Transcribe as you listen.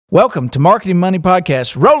Welcome to Marketing Money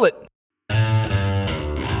Podcast. Roll it.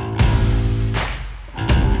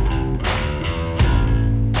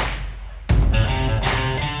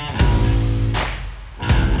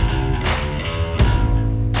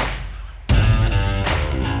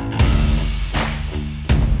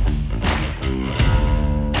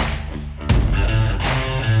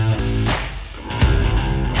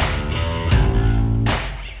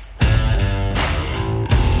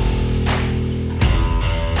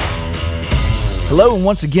 Hello, and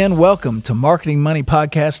once again, welcome to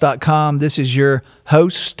MarketingMoneyPodcast.com. This is your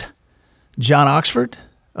host, John Oxford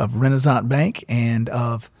of Renaissance Bank and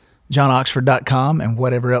of JohnOxford.com and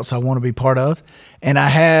whatever else I want to be part of. And I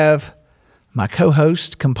have my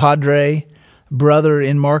co-host, compadre, brother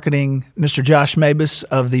in marketing, Mr. Josh Mabus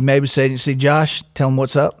of the Mabus Agency. Josh, tell him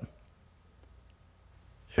what's up.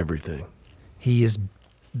 Everything. He has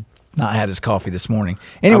not had his coffee this morning.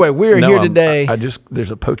 Anyway, we're here today.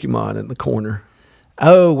 There's a Pokemon in the corner.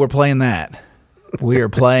 Oh, we're playing that. We are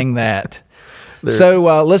playing that.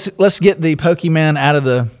 So let's get the Pokemon out of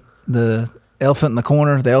the elephant in the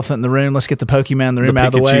corner, the elephant in the room. Let's get the Pokemon in the room out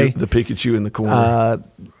of the way. The Pikachu in the corner.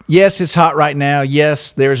 Yes, it's hot right now.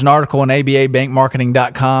 Yes, there's an article on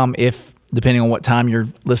ABABankMarketing.com. If, depending on what time you're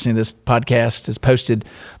listening to this podcast, is posted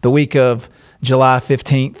the week of July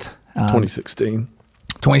 15th.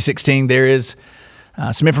 2016. There is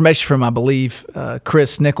some information from, I believe,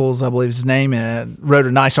 Chris Nichols, I believe is his name, and wrote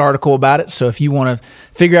a nice article about it. So if you want to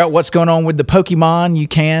figure out what's going on with the Pokemon, you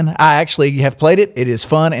can. I actually have played it. It is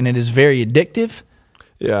fun, and it is very addictive.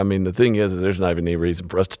 Yeah, I mean, the thing is there's not even any reason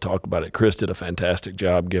for us to talk about it. Chris did a fantastic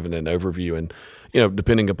job giving an overview, and,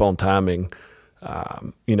 depending upon timing,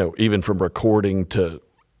 even from recording to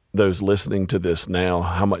those listening to this now,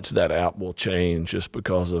 how much that app will change just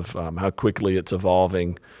because of how quickly it's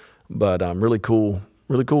evolving. But really cool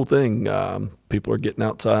thing. People are getting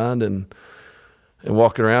outside and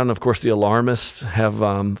walking around. Of course, the alarmists have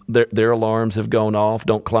their alarms have gone off.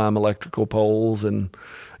 Don't climb electrical poles and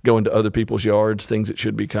go into other people's yards. Things that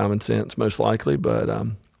should be common sense, most likely. But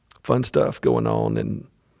fun stuff going on and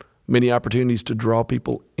many opportunities to draw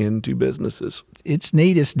people into businesses. It's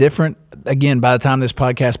neat. It's different. Again, by the time this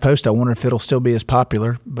podcast posts, I wonder if it'll still be as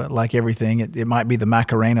popular. But like everything, it might be the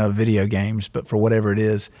Macarena of video games. But for whatever it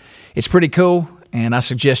is, it's pretty cool. And I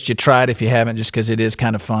suggest you try it if you haven't, just because it is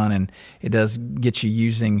kind of fun. And it does get you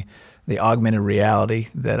using the augmented reality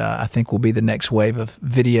that I think will be the next wave of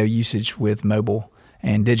video usage with mobile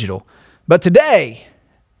and digital. But today,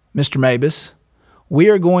 Mr. Mabus, we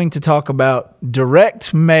are going to talk about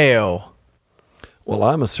direct mail. Well,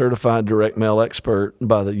 I'm a certified direct mail expert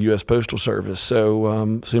by the U.S. Postal Service,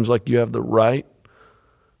 so seems like you have the right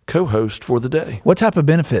co-host for the day. What type of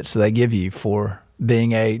benefits do they give you for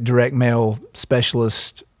being a direct mail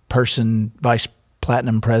specialist, person, vice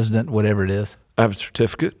platinum president, whatever it is? I have a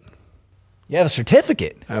certificate. You have a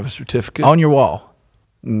certificate? I have a certificate. On your wall?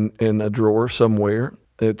 In a drawer somewhere.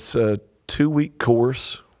 It's a 2-week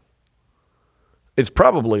course. It's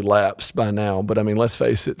probably lapsed by now, but I mean, let's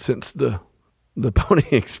face it, since the Pony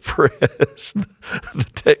Express, the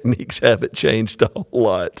techniques haven't changed a whole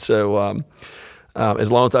lot. So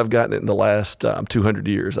as long as I've gotten it in the last 200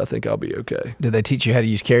 years, I think I'll be okay. Did they teach you how to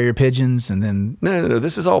use carrier pigeons and then? No.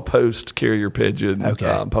 This is all post carrier pigeon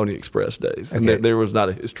Pony Express days. Okay. And there was not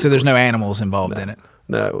a history. So there's no animals involved in it?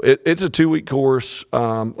 No. It's a 2-week course.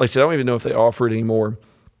 Like I said, I don't even know if they offer it anymore.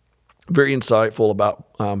 Very insightful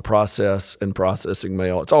about process and processing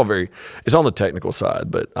mail. It's on the technical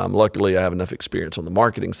side, but luckily I have enough experience on the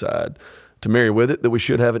marketing side to marry with it that we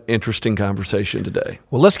should have an interesting conversation today.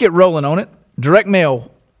 Well, let's get rolling on it. Direct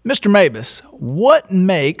mail. Mr. Mabus, what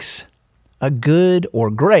makes a good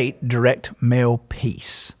or great direct mail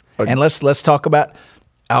piece? Okay. And let's talk about,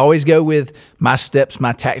 I always go with my steps,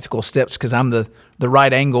 my tactical steps, because I'm the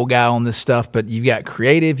right angle guy on this stuff, but you've got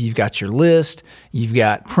creative, you've got your list, you've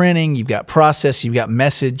got printing, you've got process, you've got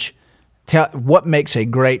message. What makes a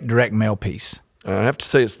great direct mail piece? I have to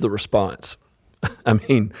say it's the response. I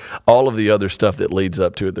mean, all of the other stuff that leads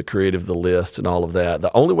up to it, the creative, the list, and all of that,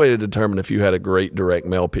 the only way to determine if you had a great direct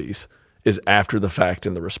mail piece is after the fact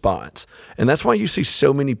in the response. And that's why you see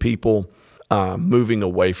so many people moving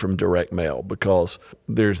away from direct mail, because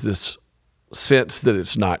there's this sense that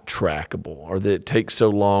it's not trackable or that it takes so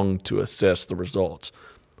long to assess the results.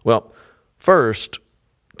 Well, first,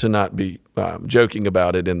 to not be joking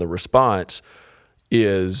about it in the response,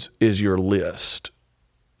 is your list.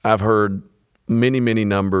 I've heard many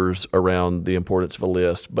numbers around the importance of a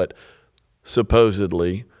list, but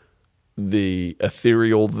supposedly the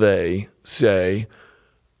ethereal they say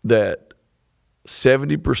that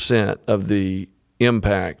 70% of the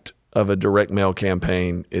impact of a direct mail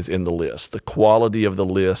campaign is in the list, the quality of the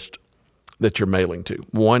list that you're mailing to.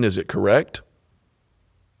 One, is it correct?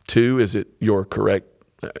 Two, is it your correct?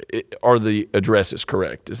 Are the addresses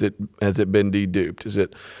correct? Has it been deduped? Is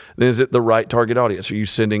it the right target audience? Are you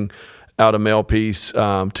sending out a mail piece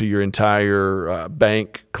to your entire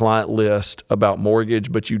bank client list about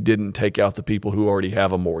mortgage, but you didn't take out the people who already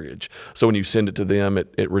have a mortgage? So when you send it to them,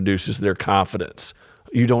 it reduces their confidence.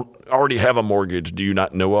 You don't already have a mortgage. Do you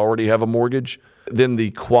not know I already have a mortgage? Then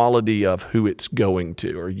the quality of who it's going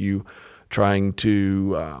to. Are you trying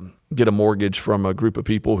to get a mortgage from a group of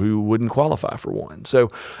people who wouldn't qualify for one? So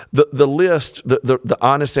the list, the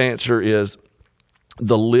honest answer is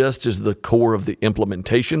the list is the core of the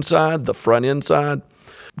implementation side, the front end side.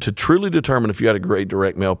 To truly determine if you had a great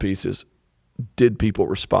direct mail piece is, did people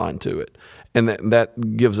respond to it? And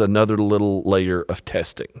that gives another little layer of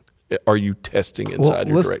testing. Are you testing inside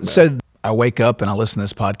your direct mail? So I wake up and I listen to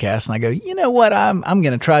this podcast and I go, you know what? I'm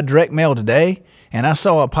going to try direct mail today. And I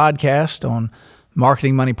saw a podcast on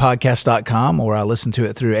marketingmoneypodcast.com, or I listened to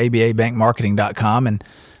it through ababankmarketing.com. And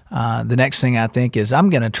the next thing I think is I'm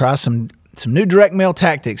going to try some new direct mail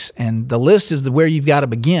tactics. And the list is where you've got to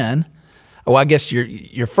begin. Well, I guess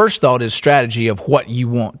your first thought is strategy of what you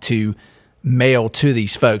want to mail to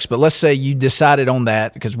these folks. But let's say you decided on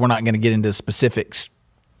that, because we're not going to get into specifics.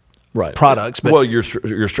 Right. Products. But well, your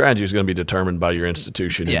strategy is going to be determined by your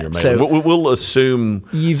institution and your mail. So we'll assume,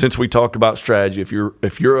 since we talk about strategy, if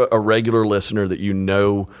you're a regular listener, that you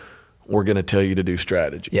know we're going to tell you to do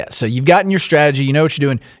strategy. Yeah. So you've gotten your strategy. You know what you're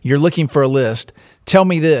doing. You're looking for a list. Tell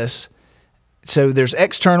me this. So there's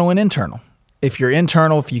external and internal. If you're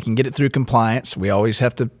internal, if you can get it through compliance, we always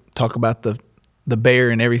have to talk about the bear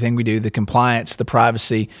in everything we do, the compliance, the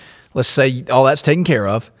privacy. Let's say all that's taken care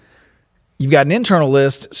of. You've got an internal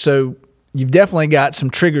list, so you've definitely got some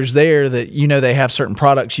triggers there that you know they have certain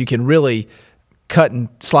products. You can really cut and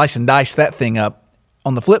slice and dice that thing up.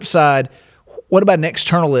 On the flip side, what about an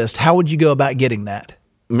external list? How would you go about getting that?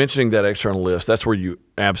 Mentioning that external list, that's where you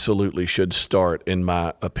absolutely should start, in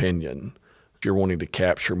my opinion, if you're wanting to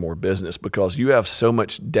capture more business, because you have so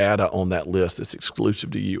much data on that list that's exclusive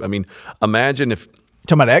to you. I mean, imagine if...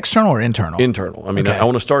 Talking about external or internal? Internal. I mean, okay. I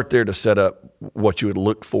want to start there to set up what you would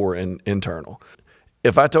look for in internal.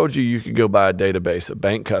 If I told you could go buy a database of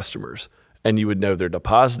bank customers and you would know their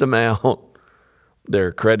deposit amount,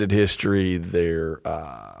 their credit history, their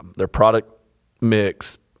product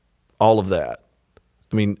mix, all of that,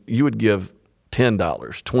 I mean, you would give $10,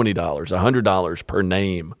 $20, $100 per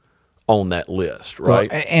name on that list,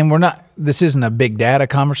 right? Well, and this isn't a big data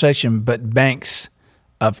conversation, but banks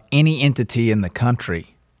of any entity in the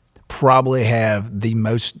country probably have the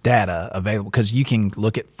most data available, because you can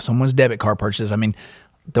look at someone's debit card purchases. I mean,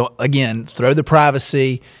 again, throw the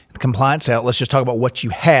privacy, the compliance out. Let's just talk about what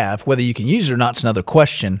you have. Whether you can use it or not is another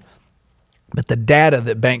question. But the data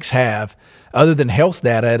that banks have, other than health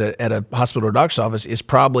data at a hospital or doctor's office, is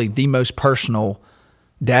probably the most personal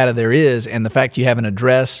data there is. And the fact you have an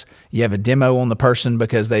address, you have a demo on the person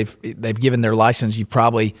because they've given their license, you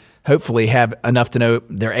probably hopefully have enough to know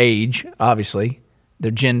their age, obviously,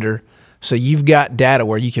 their gender. So you've got data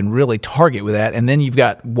where you can really target with that. And then you've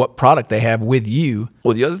got what product they have with you.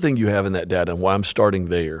 Well, the other thing you have in that data, and why I'm starting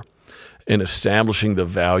there, in establishing the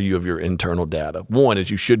value of your internal data, one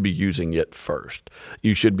is you should be using it first.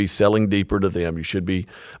 You should be selling deeper to them. You should be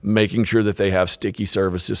making sure that they have sticky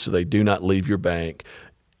services so they do not leave your bank.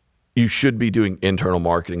 You should be doing internal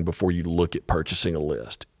marketing before you look at purchasing a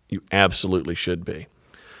list. You absolutely should be.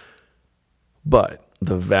 But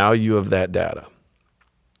the value of that data,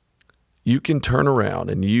 you can turn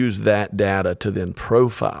around and use that data to then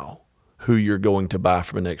profile who you're going to buy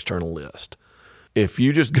from an external list. If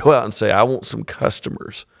you just go out and say, I want some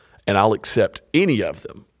customers and I'll accept any of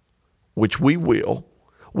them, which we will,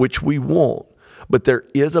 which we won't, but there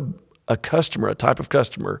is a customer, a type of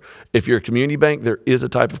customer. If you're a community bank, there is a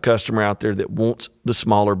type of customer out there that wants the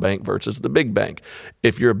smaller bank versus the big bank.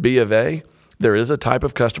 If you're a B of A, there is a type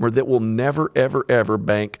of customer that will never, ever, ever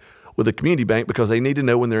bank with a community bank, because they need to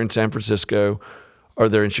know when they're in San Francisco or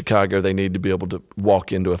they're in Chicago, they need to be able to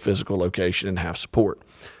walk into a physical location and have support.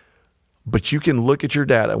 But you can look at your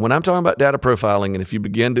data. When I'm talking about data profiling, and if you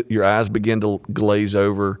your eyes begin to glaze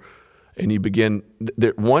over, and you begin,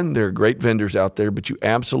 there are great vendors out there, but you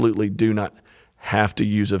absolutely do not have to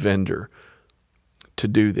use a vendor to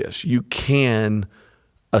do this. You can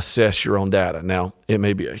assess your own data. Now, it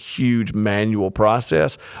may be a huge manual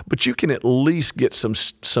process, but you can at least get some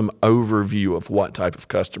overview of what type of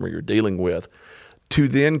customer you're dealing with, to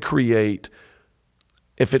then create,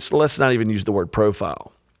 let's not even use the word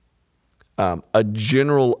profile, a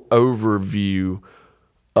general overview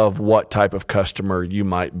of what type of customer you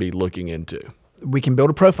might be looking into. We can build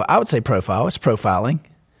a profile. I would say profile. It's profiling.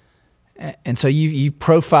 And so you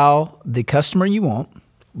profile the customer you want.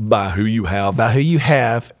 By who you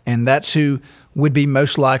have. And that's who would be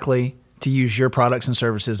most likely to use your products and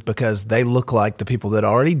services because they look like the people that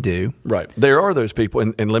already do. Right. There are those people.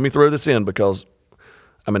 And let me throw this in because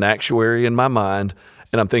I'm an actuary in my mind,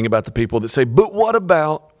 and I'm thinking about the people that say, but what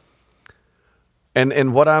about...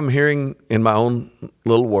 And what I'm hearing in my own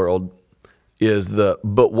little world is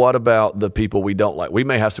but what about the people we don't like? We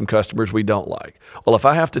may have some customers we don't like. Well, if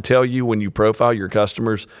I have to tell you when you profile your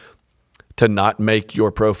customers to not make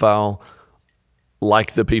your profile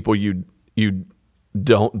like the people you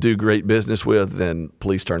don't do great business with, then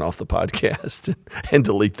please turn off the podcast and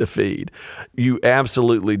delete the feed. You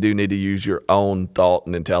absolutely do need to use your own thought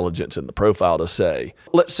and intelligence in the profile to say,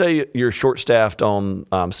 let's say you're short-staffed on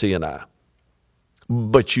C&I.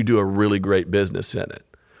 But you do a really great business in it.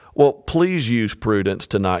 Well, please use prudence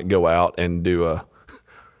to not go out and do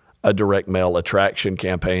a direct mail attraction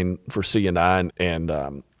campaign for C&I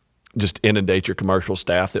and just inundate your commercial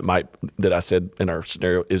staff that I said in our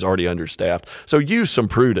scenario is already understaffed. So use some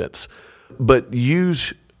prudence, but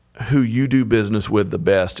use who you do business with the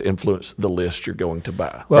best to influence the list you're going to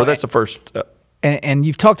buy. Well, that's the first step. And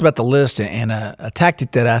you've talked about the list, and a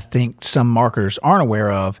tactic that I think some marketers aren't aware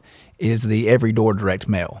of is the Every Door Direct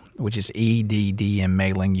Mail, which is EDDM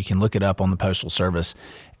mailing. You can look it up on the Postal Service.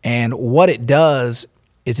 And what it does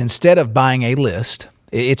is instead of buying a list,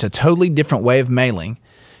 it's a totally different way of mailing.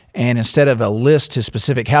 And instead of a list to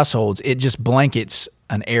specific households, it just blankets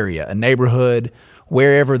an area, a neighborhood,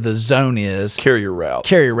 wherever the zone is. Carrier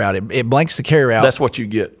route. It blankets the carrier route. That's what you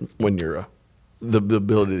get when you're the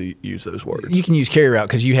ability to use those words. You can use carrier route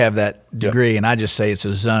because you have that degree, and I just say it's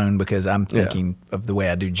a zone because I'm thinking of the way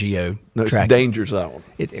I do geo tracking. It's danger zone.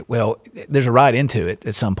 Well, there's a right into it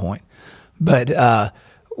at some point. But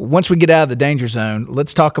once we get out of the danger zone,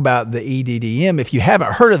 let's talk about the EDDM. If you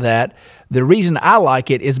haven't heard of that, the reason I like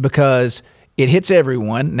it is because it hits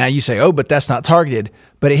everyone. Now you say, oh, but that's not targeted.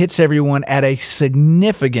 But it hits everyone at a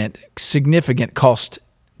significant cost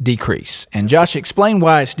decrease. And Josh, explain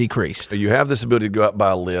why it's decreased. You have this ability to go out by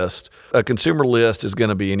a list. A consumer list is going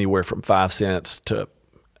to be anywhere from 5 cents to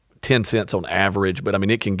 10 cents on average, but I mean,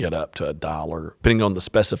 it can get up to $1, depending on the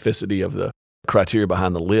specificity of the criteria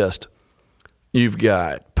behind the list. You've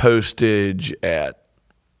got postage at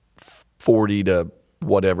 40 to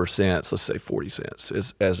whatever cents, let's say 40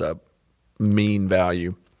 cents as a mean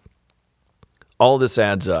value. All this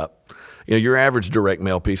adds up. Your average direct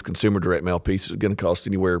mail piece, consumer direct mail piece, is going to cost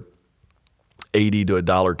anywhere $80 to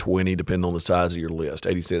 $1.20, depending on the size of your list,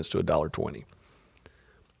 80 cents to $1.20.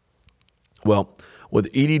 Well, with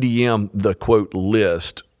EDDM, the quote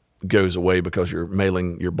list goes away because you're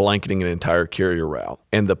blanketing an entire carrier route.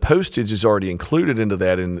 And the postage is already included into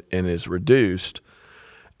that and is reduced.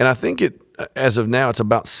 And I think as of now, it's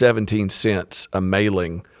about 17 cents a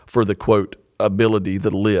mailing for the quote ability,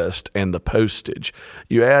 the list, and the postage.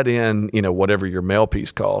 You add in, whatever your mail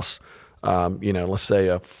piece costs, let's say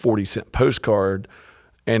a 40-cent postcard,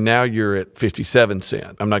 and now you're at 57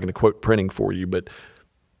 cents. I'm not going to quote printing for you, but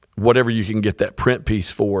whatever you can get that print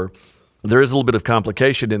piece for. There is a little bit of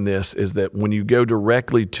complication in this, is that when you go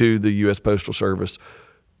directly to the U.S. Postal Service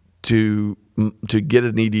to get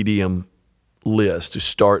an EDDM list to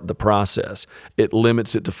start the process, it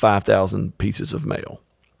limits it to 5,000 pieces of mail.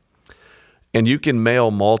 And you can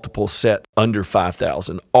mail multiple sets under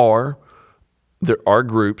 5,000, or there are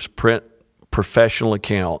groups, print professional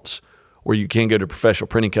accounts, where you can go to a professional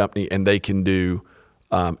printing company and they can do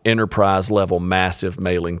enterprise level massive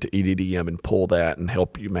mailing to EDDM and pull that and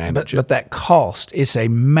help you manage it. But that cost is a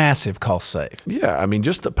massive cost save. Yeah, I mean,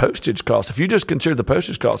 just the postage cost. If you just consider the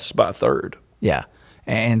postage cost, it's about a third. Yeah.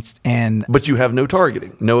 And but you have no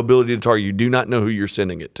targeting, no ability to target. You do not know who you're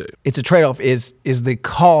sending it to. It's a trade-off. Is the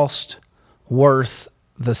cost worth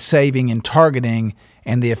the saving in targeting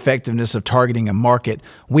and the effectiveness of targeting a market?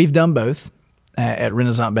 We've done both at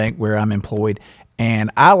Renaissance Bank, where I'm employed,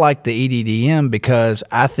 and I like the EDDM because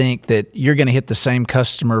I think that you're going to hit the same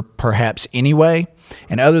customer perhaps anyway.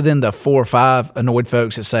 And other than the 4 or 5 annoyed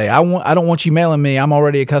folks that say, I don't want you mailing me, I'm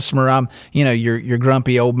already a customer, you're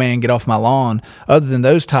grumpy old man, get off my lawn. Other than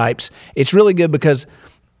those types, it's really good because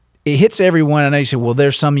it hits everyone. I know you say, well,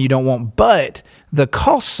 there's some you don't want, but the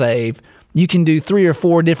cost save, you can do 3 or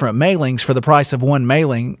 4 different mailings for the price of one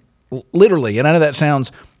mailing, literally. And I know that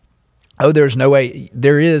sounds, oh, there's no way.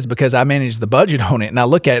 There is, because I manage the budget on it. And I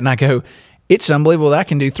look at it and I go, it's unbelievable that I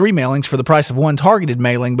can do 3 mailings for the price of one targeted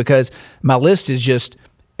mailing, because my list is just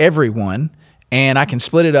everyone. And I can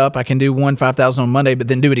split it up. I can do one 5,000 on Monday, but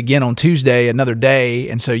then do it again on Tuesday, another day.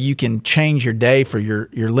 And so you can change your day for your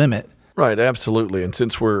limit. Right, absolutely. And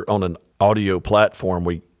since we're on an audio platform,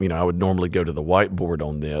 I would normally go to the whiteboard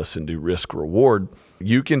on this and do risk reward.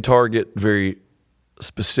 You can target very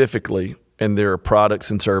specifically, and there are products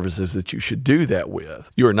and services that you should do that with.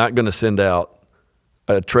 You are not going to send out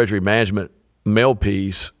a treasury management mail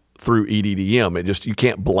piece through EDDM. You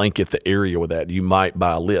can't blanket the area with that. You might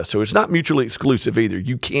buy a list. So it's not mutually exclusive either.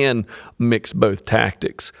 You can mix both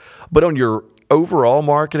tactics. But on your overall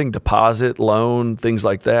marketing, deposit, loan, things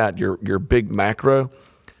like that, your big macro,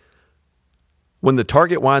 when the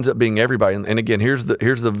target winds up being everybody, and again, here's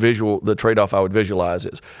the visual, the trade-off I would visualize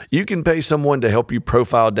is you can pay someone to help you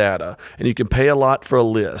profile data, and you can pay a lot for a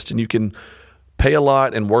list, and you can pay a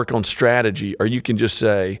lot and work on strategy, or you can just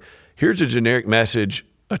say, here's a generic message,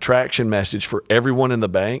 attraction message for everyone in the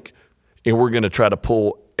bank, and we're going to try to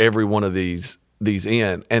pull every one of these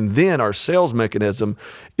in. And then our sales mechanism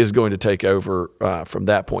is going to take over from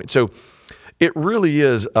that point. So it really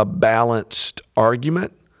is a balanced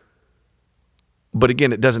argument. But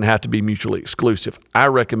again, it doesn't have to be mutually exclusive. I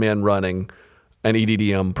recommend running an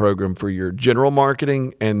EDDM program for your general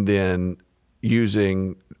marketing and then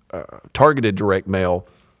using targeted direct mail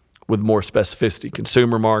with more specificity,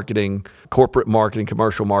 consumer marketing, corporate marketing,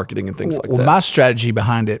 commercial marketing, and things like that. Well, my strategy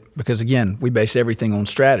behind it, because again, we base everything on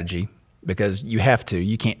strategy because you have to.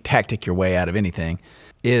 You can't tactic your way out of anything,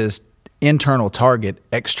 is internal target,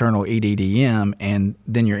 external EDDM, and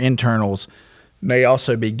then your internals may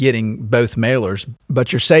also be getting both mailers,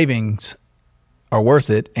 but your savings are worth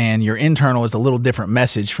it, and your internal is a little different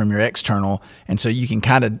message from your external, and so you can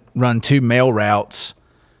kind of run two mail routes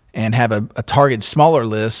and have a target smaller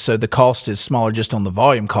list, so the cost is smaller just on the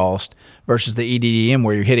volume cost versus the EDDM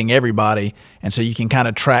where you're hitting everybody, and so you can kind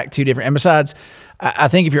of track two different. And besides, I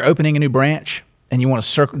think if you're opening a new branch and you want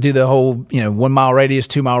to do the whole 1 mile radius,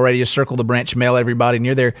 2 mile radius, circle the branch, mail everybody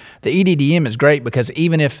near there, the EDDM is great because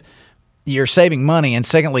even if you're saving money, and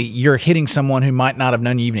secondly, you're hitting someone who might not have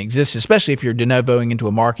known you even existed, especially if you're de novoing into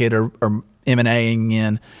a market or M&Aing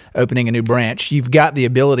in, opening a new branch. You've got the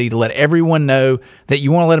ability to let everyone know that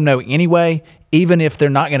you want to let them know anyway, even if they're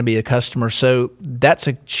not going to be a customer. So that's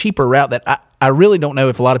a cheaper route that I really don't know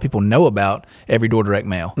if a lot of people know about Every Door Direct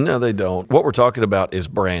Mail. No, they don't. What we're talking about is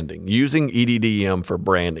branding, using EDDM for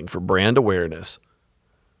branding, for brand awareness,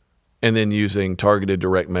 and then using targeted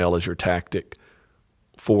direct mail as your tactic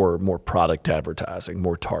for more product advertising,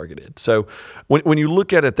 more targeted. So when you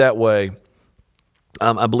look at it that way,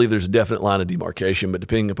 I believe there's a definite line of demarcation, but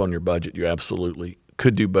depending upon your budget, you absolutely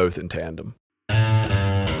could do both in tandem.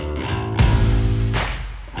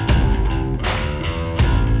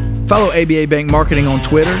 Follow ABA Bank Marketing on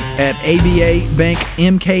Twitter at ABA Bank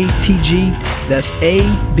MKTG. That's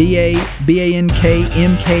ABA BANK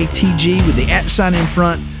MKTG with the @ in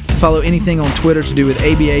front to follow anything on Twitter to do with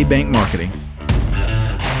ABA Bank Marketing.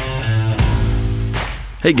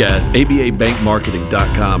 Hey guys,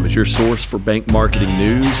 ABABankMarketing.com is your source for bank marketing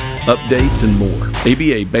news, updates, and more.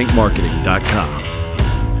 ABABankMarketing.com.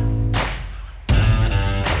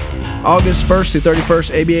 August 1st through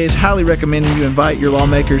 31st, ABA is highly recommending you invite your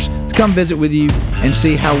lawmakers to come visit with you and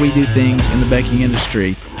see how we do things in the banking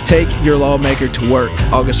industry. Take your lawmaker to work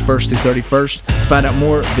August 1st through 31st. To find out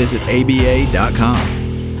more, visit ABA.com.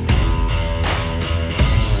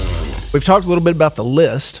 We've talked a little bit about the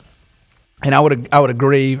list. And I would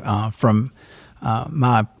agree from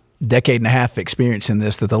my decade and a half experience in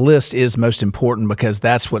this that the list is most important because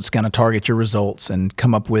that's what's going to target your results and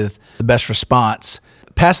come up with the best response.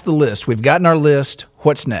 Past the list, we've gotten our list.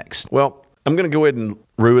 What's next? Well, I'm going to go ahead and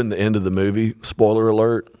ruin the end of the movie. Spoiler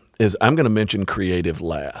alert, is I'm going to mention creative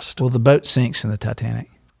last. Well, the boat sinks in the Titanic.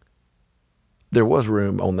 There was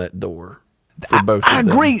room on that door. I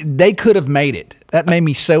agree. They could have made it. That made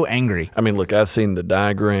me so angry. I mean, look, I've seen the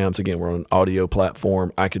diagrams. Again, we're on an audio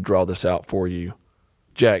platform. I could draw this out for you.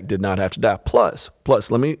 Jack did not have to die. Plus,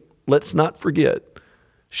 let's not forget,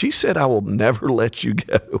 she said, "I will never let you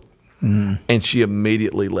go." And she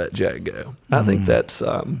immediately let Jack go. I think that's...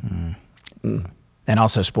 And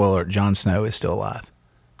also, spoiler, Jon Snow is still alive.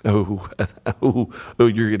 Oh,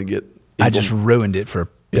 you're going to get... I just ruined it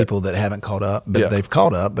for people that haven't caught up, but they've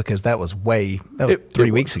caught up because that was 3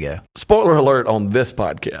 weeks ago. Spoiler alert on this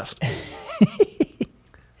podcast.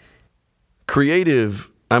 Creative,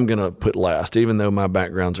 I'm going to put last, even though my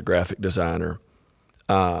background's a graphic designer.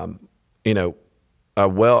 I've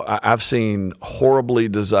seen horribly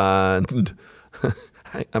designed,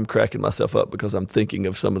 I'm cracking myself up because I'm thinking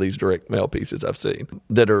of some of these direct mail pieces I've seen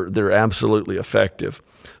they're absolutely effective.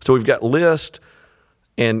 So we've got list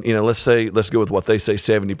And, let's go with what they say,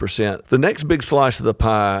 70%. The next big slice of the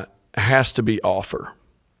pie has to be offer.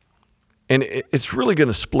 And it's really going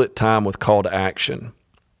to split time with call to action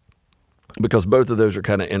because both of those are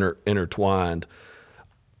kind of intertwined.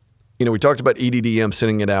 We talked about EDDM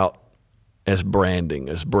sending it out as branding,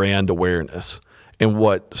 as brand awareness. And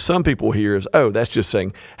what some people hear is, oh, that's just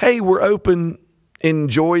saying, hey, we're open,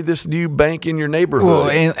 enjoy this new bank in your neighborhood. Well,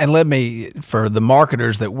 and let me, for the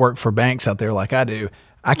marketers that work for banks out there like I do,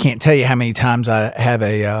 I can't tell you how many times I have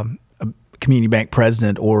a community bank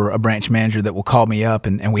president or a branch manager that will call me up,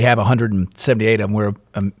 and we have 178 of them. We're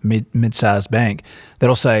a mid-sized bank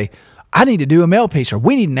that'll say, I need to do a mail piece, or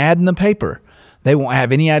we need an ad in the paper. They won't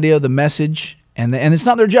have any idea of the message, and it's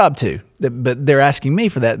not their job to, but they're asking me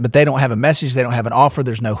for that. But they don't have a message, they don't have an offer,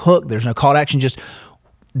 there's no hook, there's no call to action. Just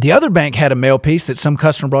the other bank had a mail piece that some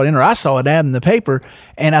customer brought in, or I saw an ad in the paper,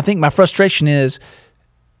 and I think my frustration is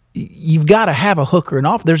you've got to have a hook or an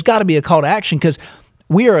offer. There's got to be a call to action because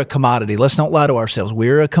we are a commodity. Let's not lie to ourselves.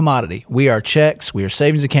 We're a commodity. We are checks, we are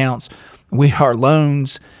savings accounts, we are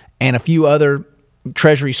loans, and a few other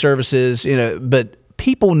treasury services. But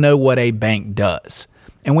people know what a bank does.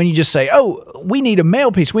 And when you just say, oh, we need a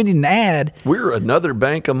mail piece, we need an ad. We're another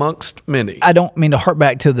bank amongst many. I don't mean to hark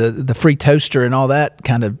back to the free toaster and all that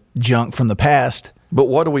kind of junk from the past. But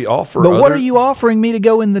what do we offer? But what are you offering me to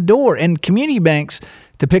go in the door? And community banks,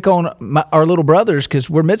 to pick on our little brothers, because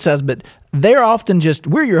we're mid-sized, but they're often just,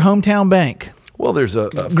 we're your hometown bank. Well, there's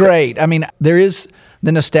great. I mean, there is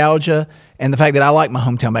the nostalgia and the fact that I like my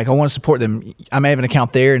hometown bank. I want to support them. I may have an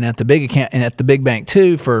account there and at the big account and at the big bank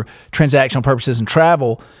too for transactional purposes and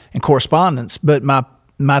travel and correspondence. But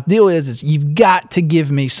my deal is you've got to give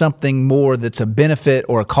me something more that's a benefit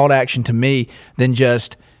or a call to action to me than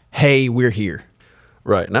just, hey, we're here.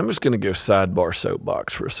 Right. And I'm just going to go sidebar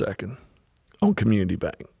soapbox for a second on community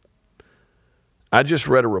bank. I just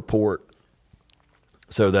read a report,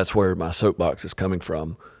 so that's where my soapbox is coming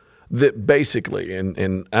from, that basically,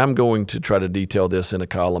 and I'm going to try to detail this in a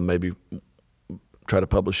column, maybe try to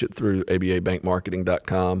publish it through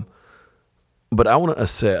ababankmarketing.com, but I want to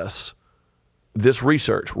assess this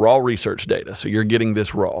research, raw research data, so you're getting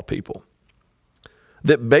this raw, people,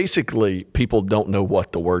 that basically people don't know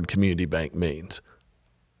what the word community bank means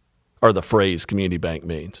or the phrase community bank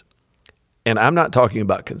means. And I'm not talking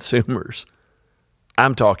about consumers.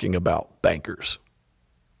 I'm talking about bankers.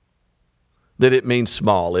 That it means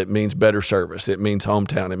small, it means better service, it means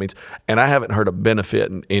hometown, and I haven't heard a benefit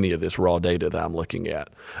in any of this raw data that I'm looking at,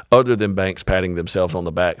 other than banks patting themselves on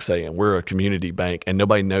the back saying, we're a community bank, and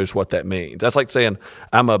nobody knows what that means. That's like saying,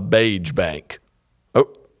 I'm a beige bank.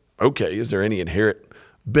 Oh, okay, is there any inherent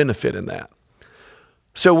benefit in that?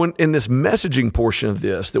 So when in this messaging portion of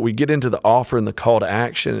this, that we get into the offer and the call to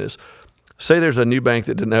action is, say there's a new bank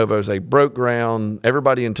that de novos, they broke ground,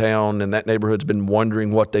 everybody in town in that neighborhood's been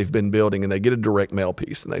wondering what they've been building, and they get a direct mail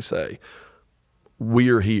piece and they say,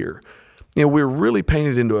 we're here. We're really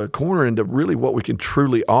painted into a corner into really what we can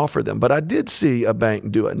truly offer them. But I did see a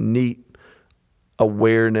bank do a neat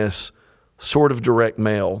awareness sort of direct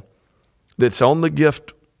mail that's on the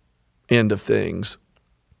gift end of things,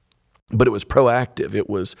 but it was proactive. It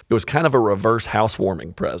was kind of a reverse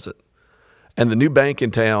housewarming present. And the new bank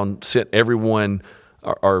in town sent everyone,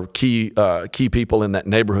 our key people in that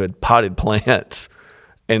neighborhood, potted plants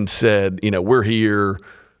and said, we're here.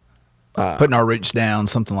 Putting our roots down,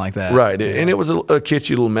 something like that. Right. Yeah. And it was a kitschy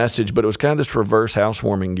little message, but it was kind of this reverse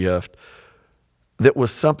housewarming gift that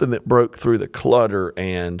was something that broke through the clutter.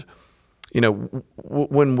 And,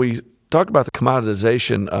 when we talk about the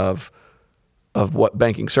commoditization of what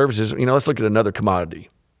banking services, let's look at another commodity,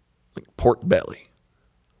 like pork belly.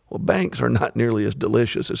 Well, banks are not nearly as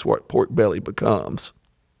delicious as what pork belly becomes.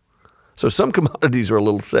 So some commodities are a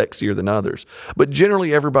little sexier than others. But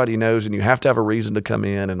generally everybody knows, and you have to have a reason to come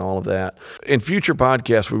in and all of that. In future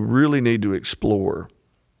podcasts, we really need to explore,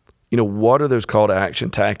 what are those call to action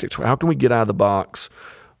tactics? How can we get out of the box?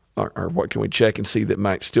 Or what can we check and see that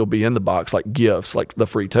might still be in the box, like gifts, like the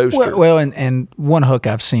free toaster? Well, and one hook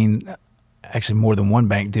I've seen actually more than one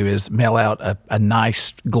bank do is mail out a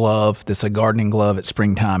nice glove that's a gardening glove at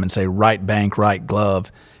springtime and say, right bank, right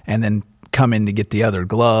glove, and then come in to get the other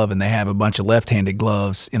glove, and they have a bunch of left-handed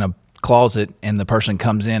gloves in a closet, and the person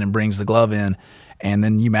comes in and brings the glove in, and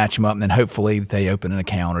then you match them up, and then hopefully they open an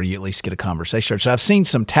account or you at least get a conversation. So I've seen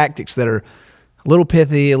some tactics that are a little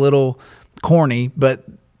pithy, a little corny, but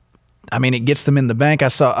it gets them in the bank. I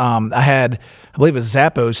saw, I believe it was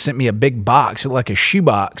Zappos sent me a big box, like a shoe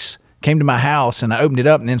box, came to my house, and I opened it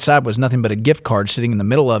up, and the inside was nothing but a gift card sitting in the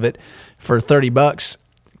middle of it for $30.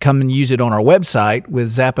 Come and use it on our website with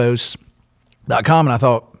Zappos.com. And I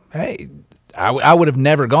thought, hey, I would have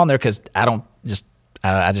never gone there because I just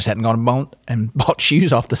hadn't gone and bought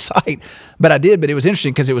shoes off the site. But I did. But it was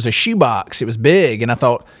interesting because it was a shoe box. It was big. And I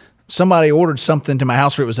thought somebody ordered something to my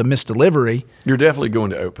house where it was a missed delivery. You're definitely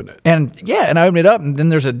going to open it. And and I opened it up. And then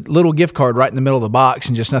there's a little gift card right in the middle of the box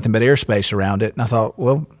and just nothing but airspace around it. And I thought,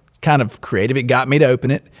 well, kind of creative. It got me to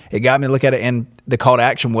open it. It got me to look at it. And the call to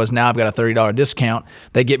action was, now I've got a $30 discount.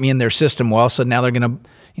 They get me in their system. Well, so now they're going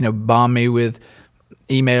to, bomb me with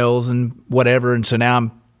emails and whatever. And so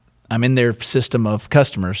now I'm in their system of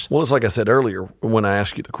customers. Well, it's like I said earlier when I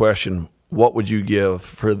asked you the question, what would you give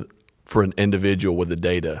for an individual with the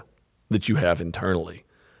data that you have internally?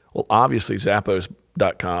 Well, obviously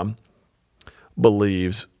Zappos.com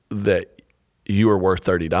believes that you are worth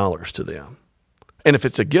 $30 to them. And if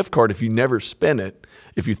it's a gift card, if you never spend it,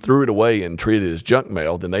 if you threw it away and treat it as junk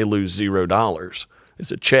mail, then they lose $0.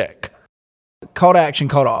 It's a check. Call to action,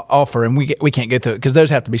 call to offer, and we can't get to it because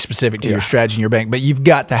those have to be specific to your strategy in your bank. But you've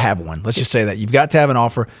got to have one. Let's just say that you've got to have an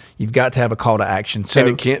offer. You've got to have a call to action. So and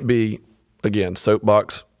it can't be, again,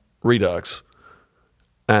 soapbox redux.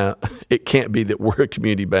 It can't be that we're a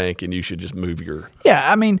community bank and you should just move your.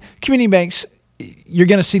 Yeah, I mean, community banks, you're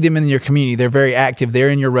going to see them in your community. They're very active. They're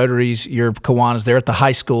in your Rotaries, your Kiwanis. They're at the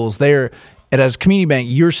high schools. And as a community bank,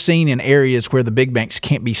 you're seen in areas where the big banks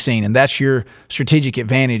can't be seen, and that's your strategic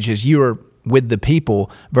advantage. Is you are with the people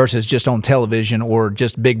versus just on television or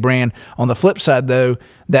just big brand. On the flip side, though,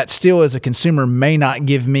 that still as a consumer may not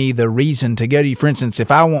give me the reason to go to you. For instance, if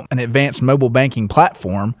I want an advanced mobile banking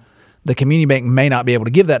platform, the community bank may not be able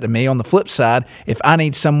to give that to me. On the flip side, if I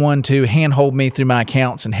need someone to handhold me through my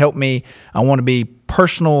accounts and help me, I want to be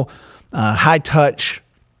personal, high touch,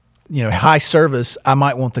 high service, I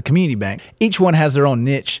might want the community bank. Each one has their own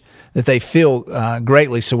niche that they feel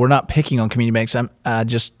greatly, so we're not picking on community banks.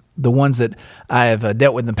 Just the ones that I have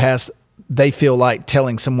dealt with in the past, they feel like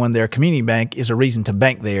telling someone they're a community bank is a reason to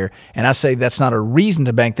bank there. And I say that's not a reason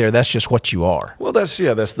to bank there. That's just what you are. Well, that's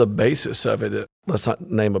the basis of it. Let's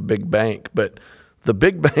not name a big bank, but the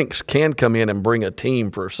big banks can come in and bring a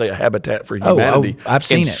team for, say, a Habitat for Humanity. I've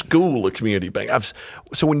seen and it. School a community bank.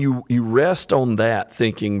 So when you rest on that,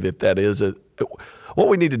 thinking that is what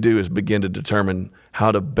we need to do is begin to determine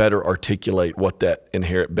how to better articulate what that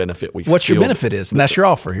inherent benefit What's your benefit is, and that's your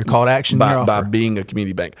offer, your call to action, your offer. By being a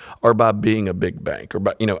community bank or by being a big bank or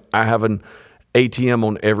by, I have an ATM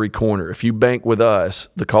on every corner. If you bank with us,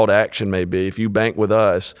 the call to action may be, if you bank with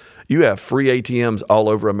us, you have free ATMs all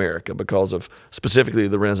over America because of specifically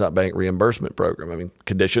the Renaissance Bank reimbursement program. I mean,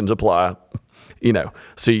 conditions apply,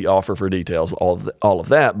 see offer for details, all of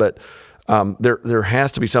that. But there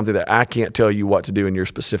has to be something that I can't tell you what to do in your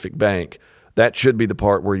specific bank. That should be the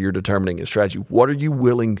part where you're determining a strategy. What are you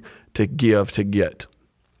willing to give to get?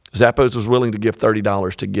 Zappos was willing to give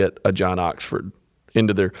 $30 to get a John Oxford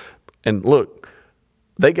into their, and look,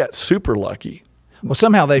 they got super lucky. Well,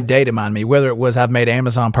 somehow they've data mined me, whether it was I've made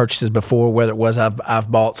Amazon purchases before, whether it was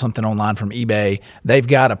I've bought something online from eBay. They've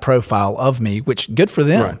got a profile of me, which good for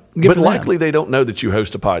them. Right. Good but for likely them. they don't know that you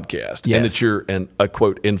host a podcast and that you're a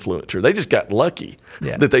quote influencer. They just got lucky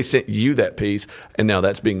that they sent you that piece, and now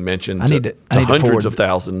that's being mentioned to hundreds of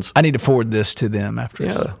thousands. I need to forward this to them after.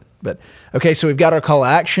 Yeah. But okay, so we've got our call to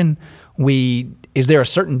action. Is there a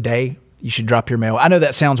certain day you should drop your mail? I know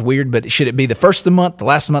that sounds weird, but should it be the first of the month, the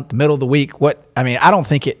last of the month, the middle of the week? I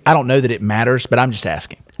don't know that it matters, but I'm just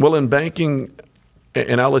asking. Well, in banking,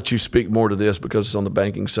 and I'll let you speak more to this because it's on the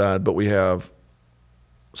banking side, but we have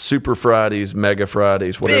Super Fridays, Mega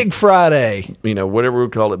Fridays, whatever. Big Friday. Whatever we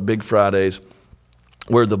call it, Big Fridays,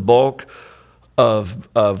 where the bulk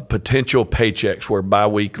of potential paychecks were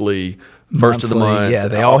biweekly, first of the month. Yeah,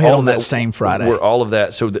 they all hit on that same Friday. Where all of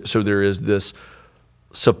that, so there is this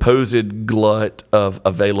supposed glut of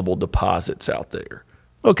available deposits out there.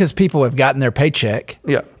 Well, because people have gotten their paycheck,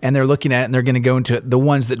 and they're looking at it, and they're going to go into it. The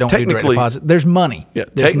ones that don't do direct deposit, there's money. Yeah,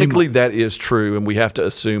 technically that is true, and we have to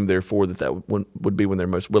assume, therefore, that would be when they're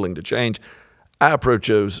most willing to change. I approach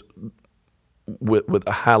those with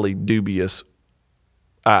a highly dubious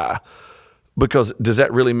eye, because does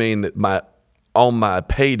that really mean that on my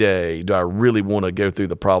payday, do I really want to go through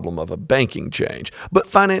the problem of a banking change? But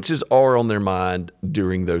finances are on their mind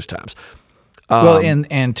during those times. Well,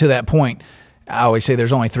 and to that point, I always say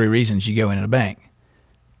there's only 3 reasons you go into a bank: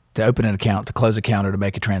 to open an account, to close an account, or to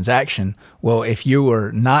make a transaction. Well, if you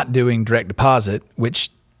are not doing direct deposit, which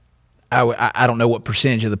I don't know what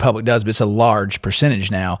percentage of the public does, but it's a large percentage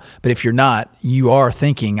now. But if you're not, you are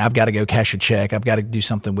thinking, I've got to go cash a check. I've got to do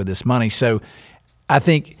something with this money. So I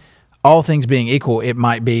think all things being equal, it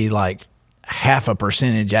might be like half a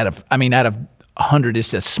percentage out of 100.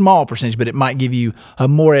 It's a small percentage, but it might give you a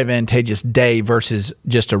more advantageous day versus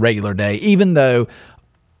just a regular day, even though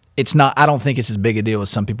it's not. I don't think it's as big a deal as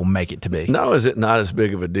some people make it to be. No, is it not as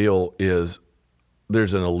big of a deal is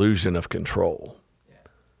there's an illusion of control.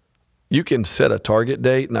 You can set a target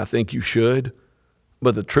date, and I think you should,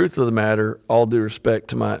 but the truth of the matter, all due respect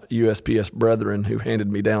to my USPS brethren who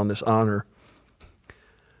handed me down this honor,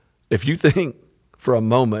 if you think for a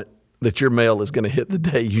moment that your mail is going to hit the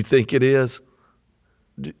day you think it is,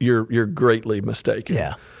 you're greatly mistaken.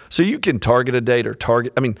 Yeah. So you can target a date or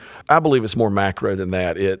target. I mean, I believe it's more macro than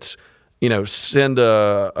that. It's, send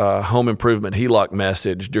a home improvement HELOC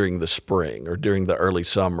message during the spring or during the early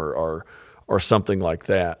summer or something like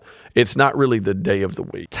that. It's not really the day of the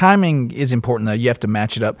week. Timing is important, though. You have to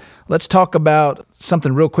match it up. Let's talk about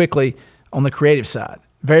something real quickly on the creative side.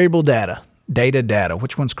 Variable data. Data.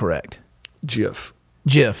 Which one's correct? GIF.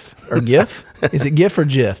 GIF or GIF? Is it GIF or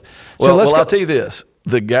GIF? Well, I'll tell you this.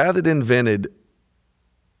 The guy that invented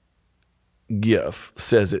GIF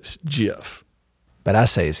says it's GIF. But I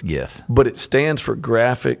say it's GIF. But it stands for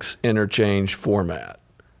Graphics Interchange Format.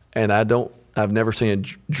 And I've never seen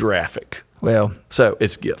a graphic. Well, so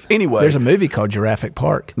it's GIF. Anyway. There's a movie called Jurassic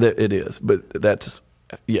Park. It is, but that's,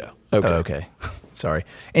 yeah. Okay. Oh, okay. Sorry.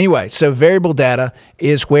 Anyway, so variable data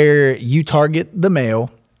is where you target the mail,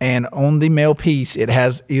 and on the mail piece, it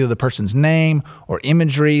has either the person's name or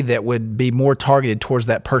imagery that would be more targeted towards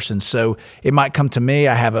that person. So it might come to me.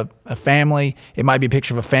 I have a family. It might be a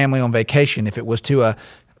picture of a family on vacation. If it was to a,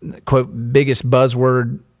 quote, biggest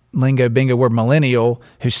buzzword, lingo, bingo word, millennial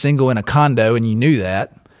who's single in a condo, and you knew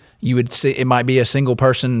that, you would see it might be a single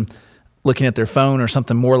person looking at their phone or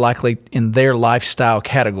something more likely in their lifestyle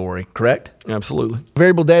category, correct? Absolutely.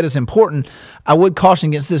 Variable data is important. I would caution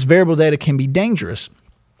against this. Variable data can be dangerous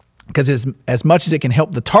because as much as it can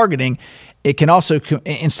help the targeting, it can also,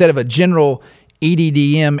 instead of a general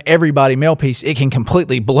EDDM everybody mail piece, it can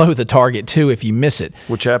completely blow the target too if you miss it.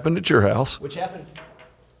 Which happened at your house. Which happened.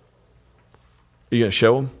 Are you going to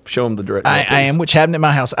show them? Show them the direct mail piece? I am, which happened at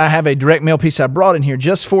my house. I have a direct mail piece I brought in here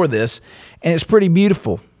just for this, and it's pretty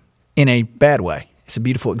beautiful in a bad way. It's a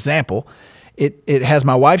beautiful example. It has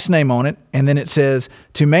my wife's name on it, and then it says,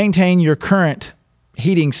 to maintain your current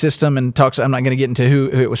heating system, and talks, I'm not going to get into who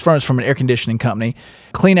it was from. It's from an air conditioning company.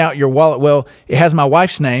 Clean out your wallet. Well, it has my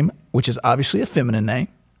wife's name, which is obviously a feminine name,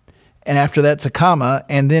 and after that's a comma,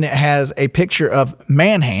 and then it has a picture of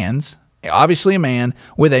man hands, obviously a man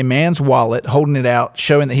with a man's wallet, holding it out,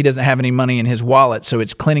 showing that he doesn't have any money in his wallet, so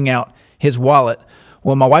it's cleaning out his wallet.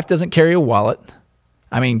 Well, my wife doesn't carry a wallet.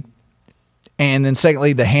 And then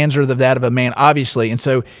secondly, the hands are that of a man, obviously. And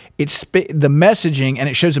so it's the messaging, and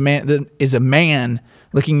it shows a man that is a man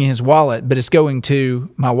looking in his wallet, but it's going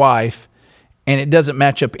to my wife, and it doesn't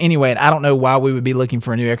match up anyway. And I don't know why we would be looking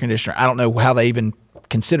for a new air conditioner. I don't know how they even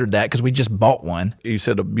considered that, because we just bought one. You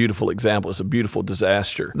said a beautiful example. It's a beautiful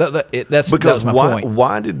disaster. That was my point.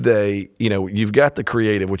 Why did they, you've got the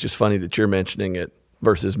creative, which is funny that you're mentioning it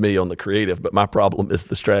versus me on the creative, but my problem is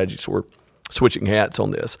the strategy. So we're switching hats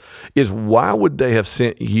on this, is why would they have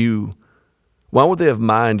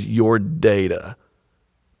mined your data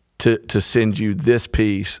to send you this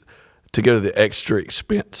piece to go to the extra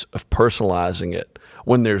expense of personalizing it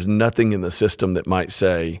when there's nothing in the system that might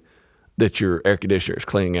say that your air conditioner is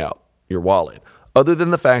cleaning out your wallet, other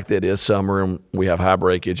than the fact that it is summer and we have high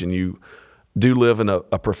breakage and you do live in a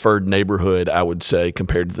preferred neighborhood, I would say,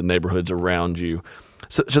 compared to the neighborhoods around you.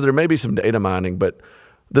 So there may be some data mining, but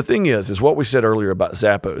the thing is what we said earlier about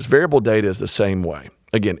Zappos. Variable data is the same way.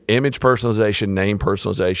 Again, image personalization, name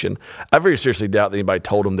personalization. I very seriously doubt that anybody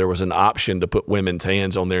told them there was an option to put women's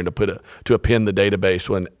hands on there and to append the database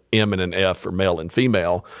with an M and an F for male and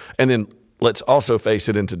female. And then let's also face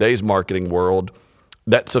it, in today's marketing world,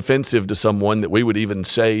 that's offensive to someone that we would even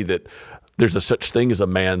say that there's a such thing as a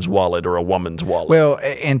man's wallet or a woman's wallet. Well,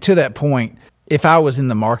 and to that point, if I was in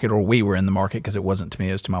the market, or we were in the market, because it wasn't to me,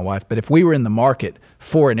 it was to my wife, but if we were in the market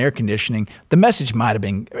for an air conditioning, the message might have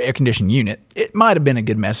been air conditioning unit. It might have been a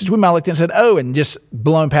good message. We might have looked at it and said, oh, and just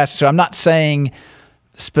blown past it. So I'm not saying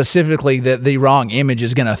specifically that the wrong image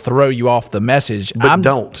is going to throw you off the message. But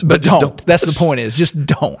don't. That's the point, is just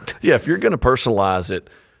don't. Yeah, if you're going to personalize it,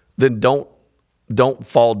 then don't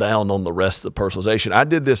fall down on the rest of the personalization. I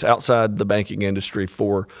did this outside the banking industry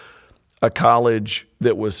for a college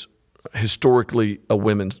that was historically a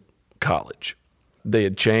women's college. They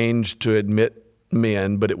had changed to admit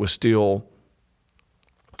men, but it was still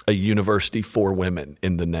a university for women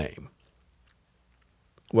in the name.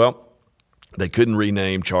 Well, they couldn't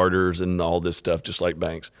rename charters and all this stuff, just like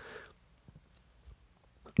banks.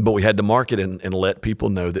 But we had to market and let people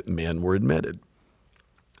know that men were admitted.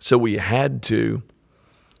 So we had to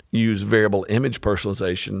use variable image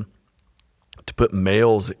personalization to put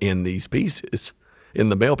mails in these pieces, in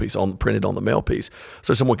the mail piece, printed on the mail piece,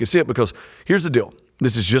 so someone could see it. Because here's the deal.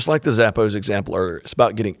 This is just like the Zappos example earlier. It's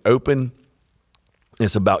about getting open.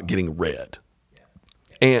 It's about getting read.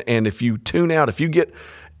 And if you tune out, if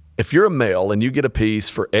you're a male and you get a piece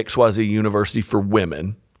for XYZ University for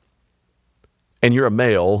women, and you're a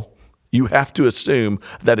male, you have to assume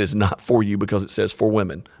that is not for you because it says for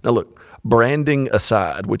women. Now look, branding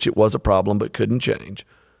aside, which it was a problem but couldn't change,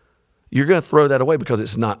 you're going to throw that away because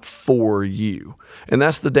it's not for you. And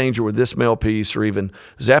that's the danger with this mail piece or even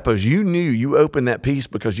Zappos. You knew you opened that piece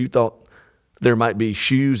because you thought there might be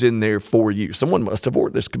shoes in there for you. Someone must have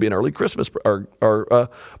ordered this. Could be an early Christmas or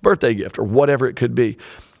birthday gift or whatever it could be.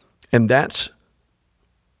 And that's,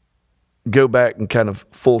 go back and kind of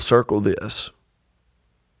full circle this.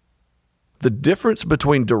 The difference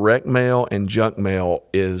between direct mail and junk mail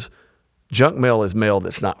is mail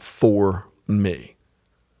that's not for me.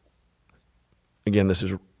 Again, this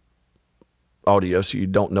is audio, so you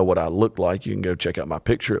don't know what I look like. You can go check out my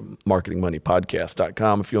picture at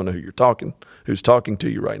marketingmoneypodcast.com if you want to know who's talking to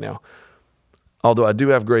you right now. Although I do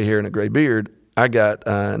have gray hair and a gray beard, I got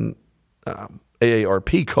an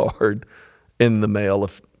AARP card in the mail a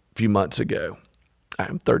few months ago. I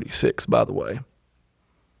am 36, by the way.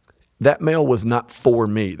 That mail was not for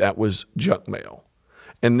me. That was junk mail.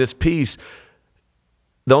 And this piece,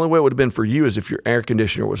 the only way it would have been for you is if your air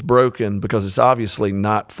conditioner was broken, because it's obviously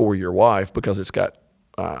not for your wife because it's got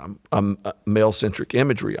a male-centric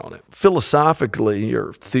imagery on it. Philosophically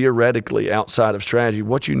or theoretically outside of strategy,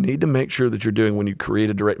 what you need to make sure that you're doing when you create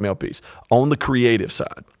a direct mail piece on the creative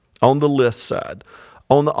side, on the list side,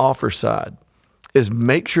 on the offer side, is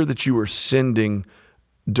make sure that you are sending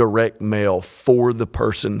direct mail for the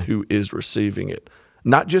person who is receiving it.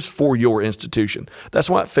 Not just for your institution. That's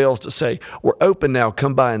why it fails to say, we're open now,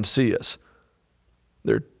 come by and see us.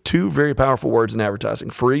 There are two very powerful words in advertising.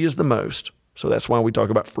 Free is the most, so that's why we talk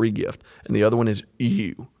about free gift. And the other one is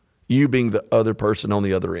you. You being the other person on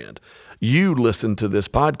the other end. You listen to this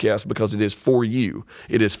podcast because it is for you.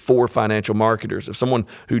 It is for financial marketers. If someone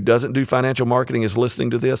who doesn't do financial marketing is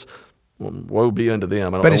listening to this, well, woe be unto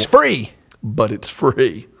them. But it's free. But it's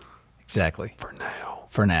free. Exactly. For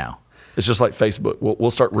now. It's just like Facebook.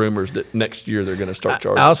 We'll start rumors that next year they're going to start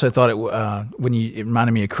charging. I also thought it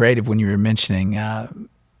reminded me of creative when you were mentioning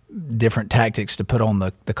different tactics to put on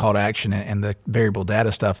the call to action and the variable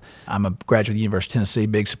data stuff. I'm a graduate of the University of Tennessee,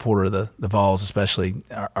 big supporter of the Vols, especially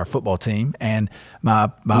our football team. And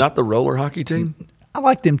my not the roller hockey team? I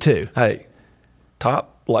like them too. Hey,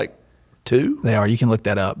 top like 2? They are. You can look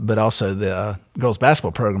that up. But also the girls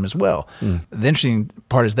basketball program as well. The interesting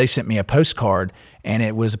part is they sent me a postcard, and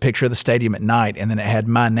it was a picture of the stadium at night, and then it had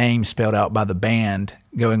my name spelled out by the band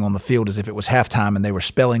going on the field as if it was halftime, and they were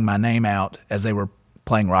spelling my name out as they were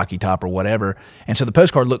playing Rocky Top or whatever. And so the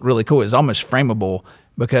postcard looked really cool. It was almost frameable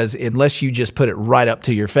because unless you just put it right up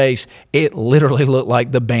to your face, it literally looked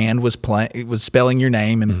like the band was spelling your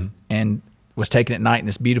name and was taken at night in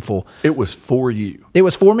this beautiful. It was for you. It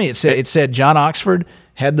was for me. It said John Oxford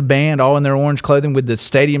had the band all in their orange clothing with the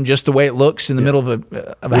stadium just the way it looks in the middle of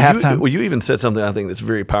a halftime. You even said something I think that's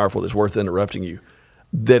very powerful that's worth interrupting you,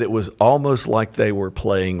 that it was almost like they were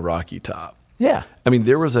playing Rocky Top. Yeah. I mean,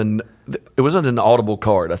 it wasn't an audible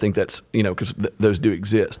card. I think that's, because those do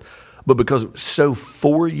exist. But because it was so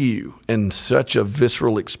for you and such a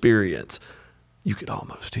visceral experience, you could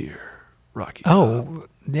almost hear Rocky Top. Oh,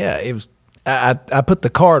 yeah. It was. I put the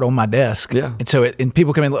card on my desk. Yeah. And so and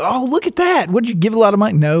people come in, oh, look at that. Would you give a lot of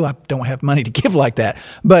money? No, I don't have money to give like that.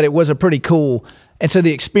 But it was a pretty cool. And so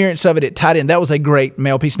the experience of it tied in. That was a great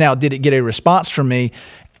mail piece. Now, did it get a response from me?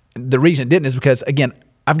 The reason it didn't is because, again,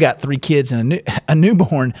 I've got 3 kids and a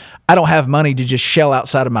newborn. I don't have money to just shell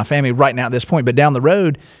outside of my family right now at this point. But down the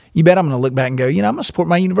road, you bet I'm going to look back and go, I'm going to support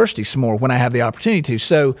my university some more when I have the opportunity to.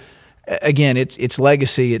 So, again, it's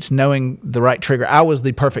legacy. It's knowing the right trigger. I was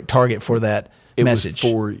the perfect target for that message. It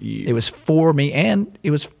was for you. It was for me, and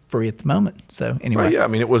it was free at the moment. So anyway. Well, yeah, I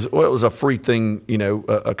mean, it was a free thing,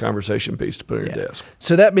 a conversation piece to put on your desk.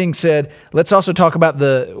 So that being said, let's also talk about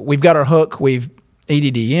we've got our hook. We've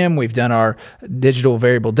EDDM. We've done our digital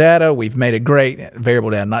variable data. We've made a great variable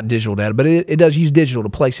data, not digital data, but it does use digital to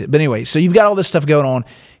place it. But anyway, so you've got all this stuff going on.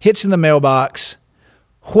 Hits in the mailbox.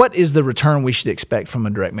 What is the return we should expect from a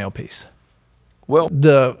direct mail piece? Well,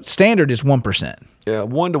 the standard is 1%. Yeah,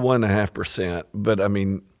 1 to 1.5%. But I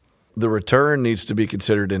mean, the return needs to be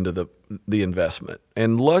considered into the investment.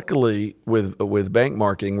 And luckily, with bank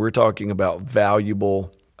marketing, we're talking about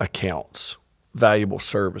valuable accounts, valuable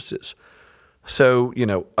services. So,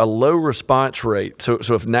 a low response rate. So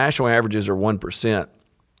if national averages are 1%,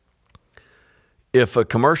 if a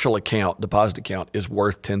commercial deposit account is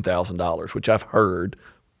worth $10,000, which I've heard,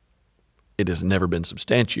 it has never been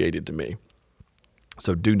substantiated to me.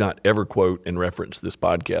 So do not ever quote and reference this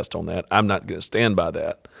podcast on that. I'm not going to stand by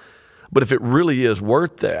that. But if it really is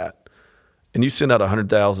worth that, and you send out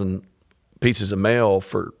 100,000 pieces of mail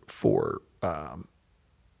for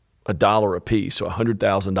 $1 a piece, so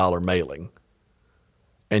 $100,000 mailing,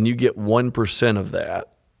 and you get 1% of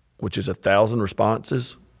that, which is 1,000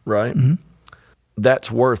 responses, right? Mm-hmm. That's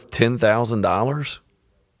worth $10,000.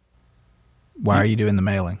 Why are you doing the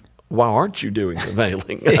mailing? Why aren't you doing the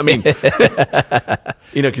mailing? I mean,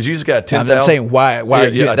 because you just got 10,000. I'm saying why are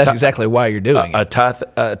you doing it? That's exactly why you're doing it.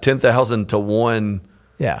 10,000 to 1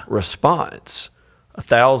 response.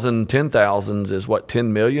 1,000 10,000s is what,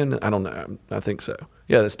 10 million? I don't know. I think so.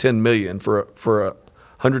 Yeah, that's 10 million for a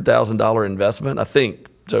 $100,000 investment, I think.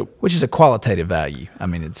 So, which is a qualitative value. I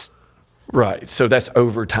mean, it's right. So that's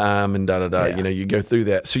over time and Yeah. You go through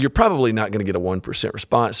that. So you're probably not going to get a 1%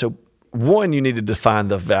 response. So one, you need to define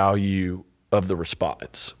the value of the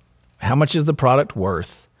response. How much is the product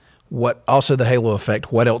worth? What also the halo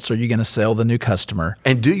effect? What else are you going to sell the new customer?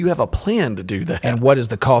 And do you have a plan to do that? And what is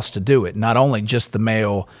the cost to do it? Not only just the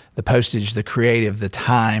mail, the postage, the creative, the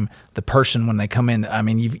time, the person when they come in. I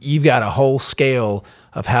mean, you've got a whole scale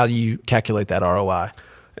of how you calculate that ROI.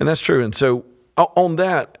 And that's true. And so on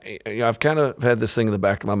that, I've kind of had this thing in the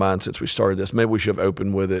back of my mind since we started this. Maybe we should have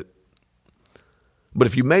opened with it. But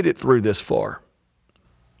if you made it through this far,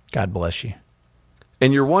 God bless you.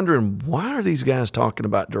 And you're wondering, why are these guys talking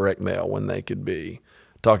about direct mail when they could be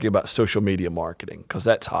talking about social media marketing? Because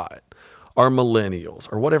that's hot. Or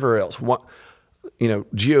millennials or whatever else.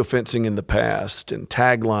 Geofencing in the past and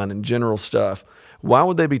tagline and general stuff. Why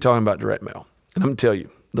would they be talking about direct mail? And I'm going to tell you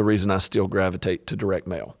the reason I still gravitate to direct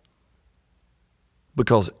mail.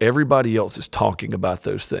 Because everybody else is talking about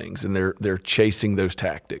those things and they're chasing those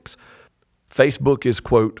tactics. Facebook is,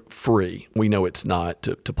 quote, free. We know it's not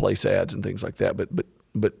to place ads and things like that,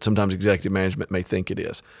 but sometimes executive management may think it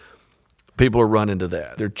is. People are running to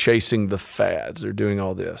that. They're chasing the fads. They're doing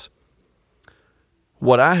all this.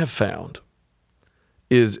 What I have found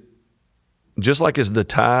is just like as the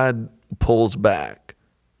tide pulls back,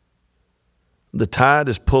 the tide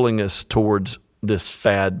is pulling us towards this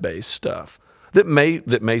fad-based stuff that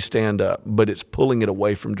may stand up, but it's pulling it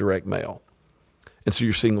away from direct mail. And so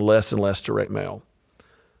you're seeing less and less direct mail.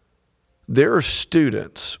 There are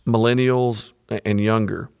students, millennials and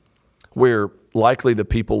younger, where likely the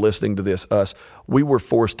people listening to this, us, we were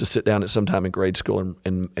forced to sit down at some time in grade school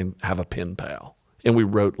and have a pen pal. And we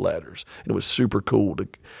wrote letters. And it was super cool to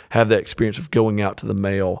have that experience of going out to the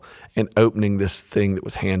mail and opening this thing that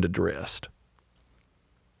was hand addressed.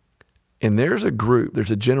 And there's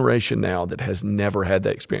a generation now that has never had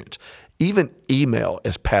that experience. Even email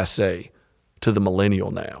is passé to the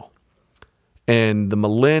millennial now. And the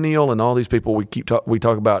millennial and all these people we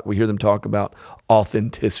hear them talk about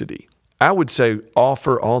authenticity. I would say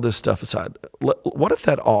offer all this stuff aside. What if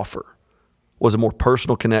that offer was a more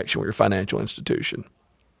personal connection with your financial institution?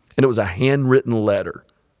 And it was a handwritten letter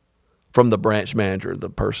from the branch manager,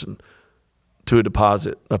 the person, to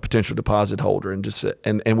a potential deposit holder,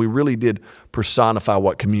 and we really did personify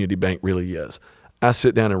what community bank really is. I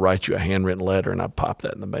sit down and write you a handwritten letter, and I pop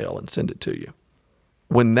that in the mail and send it to you.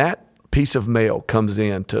 When that piece of mail comes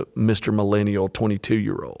in to Mr. Millennial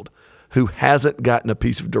 22-year-old who hasn't gotten a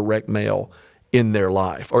piece of direct mail in their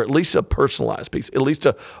life, or at least a personalized piece, at least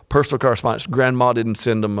a personal correspondence. Grandma didn't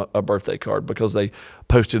send them a birthday card because they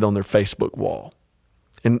posted on their Facebook wall.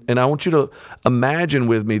 And I want you to imagine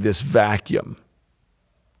with me this vacuum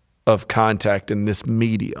of contact in this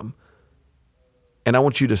medium. And I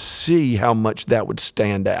want you to see how much that would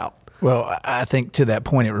stand out. Well, I think to that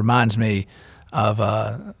point, it reminds me of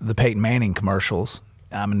the Peyton Manning commercials.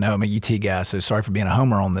 I'm a UT guy, so sorry for being a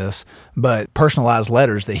homer on this, but personalized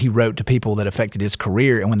letters that he wrote to people that affected his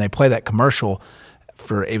career. And when they play that commercial,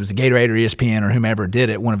 it was the Gatorade or ESPN or whomever did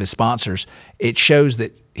it, one of his sponsors, it shows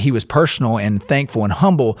that he was personal and thankful and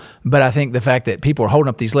humble. But I think the fact that people are holding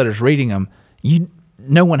up these letters, reading them,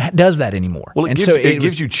 no one does that anymore. Well, it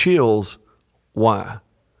gives you chills. Why?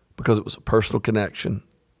 Because it was a personal connection,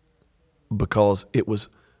 because it was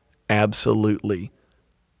absolutely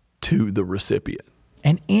to the recipient.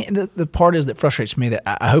 And the part is that frustrates me, that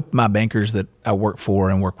I hope my bankers that I work for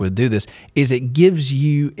and work with do this, is it gives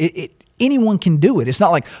you anyone can do it. It's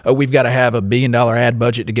not like, we've got to have $1 billion ad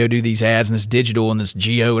budget to go do these ads and this digital and this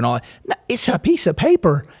geo and all that. No, it's a piece of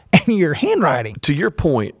paper and your handwriting. To your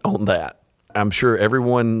point on that, I'm sure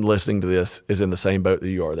everyone listening to this is in the same boat that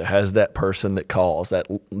you are, that has that person that calls, that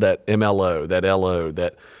MLO, that LO,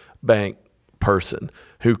 that bank person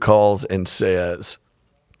who calls and says,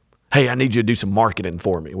 hey, I need you to do some marketing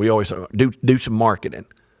for me. We always say, do some marketing.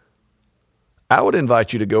 I would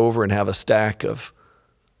invite you to go over and have a stack of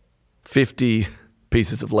 50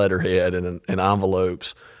 pieces of letterhead and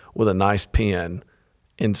envelopes with a nice pen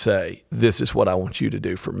and say, this is what I want you to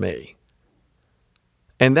do for me.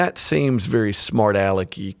 And that seems very smart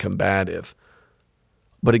alecky, combative.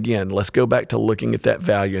 But again, let's go back to looking at that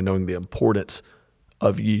value and knowing the importance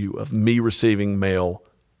of you, of me receiving mail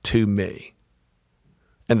to me.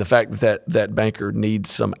 And the fact that banker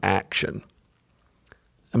needs some action.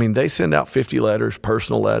 I mean, they send out 50 letters,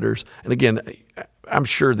 personal letters. And again, I'm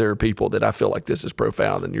sure there are people that I feel like this is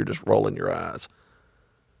profound and you're just rolling your eyes.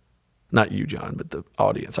 Not you, John, but the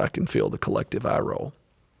audience. I can feel the collective eye roll.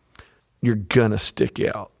 You're going to stick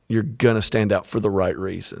out. You're going to stand out for the right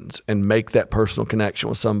reasons and make that personal connection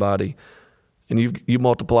with somebody. And you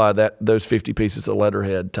multiply those 50 pieces of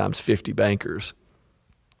letterhead times 50 bankers.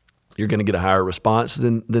 You're going to get a higher response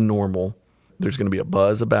than normal. There's going to be a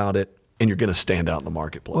buzz about it, and you're going to stand out in the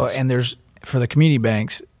marketplace. Well, and there's, for the community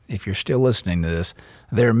banks, if you're still listening to this,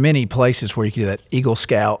 there are many places where you can do that. Eagle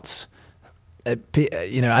Scouts.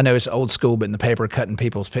 I know it's old school, but in the paper, cutting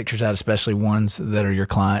people's pictures out, especially ones that are your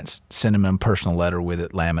clients, send them a personal letter with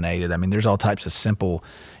it laminated. I mean, there's all types of simple,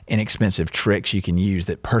 inexpensive tricks you can use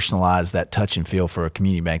that personalize that touch and feel for a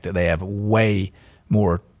community bank that they have way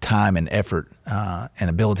more time and effort and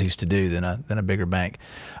abilities to do than a bigger bank.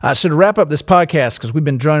 So to wrap up this podcast, because we've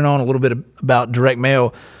been droning on a little bit about direct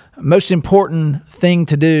mail, most important thing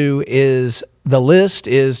to do is the list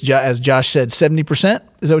is, as Josh said, 70%.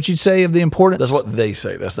 Is that what you'd say of the importance? That's what they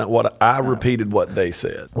say. That's not what I repeated what they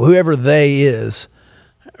said. Well, whoever they is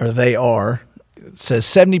or they are says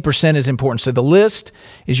 70% is important. So the list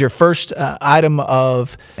is your first item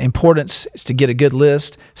of importance, is to get a good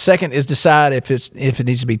list. Second is decide if it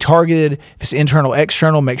needs to be targeted, if it's internal,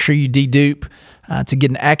 external. Make sure you dedupe to get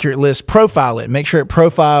an accurate list. Profile it. Make sure it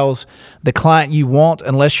profiles the client you want,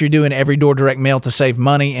 unless you're doing every door direct mail to save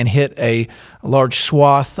money and hit a large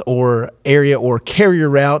swath or area or carrier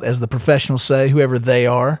route, as the professionals say, whoever they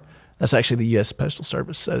are. That's actually the U.S. Postal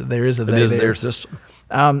Service. So there is a they there. It is their system.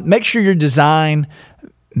 Make sure your design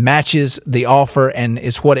matches the offer and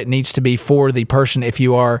is what it needs to be for the person. If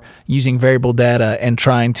you are using variable data and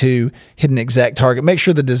trying to hit an exact target, make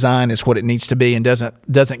sure the design is what it needs to be and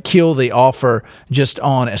doesn't kill the offer just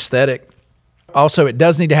on aesthetic. Also, it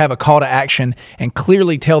does need to have a call to action and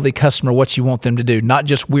clearly tell the customer what you want them to do, not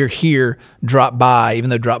just we're here, drop by, even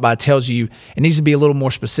though drop by tells you. It needs to be a little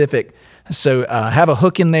more specific. So have a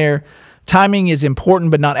hook in there. Timing is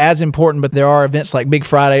important, but not as important. But there are events like Big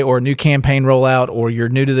Friday or a new campaign rollout, or you're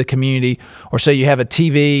new to the community, or say you have a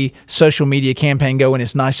TV, social media campaign going.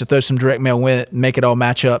 It's nice to throw some direct mail with it, make it all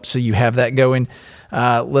match up so you have that going.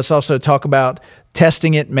 Let's also talk about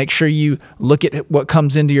testing it. Make sure you look at what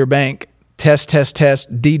comes into your bank. Test,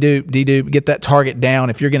 dedupe, get that target down.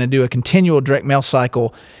 If you're going to do a continual direct mail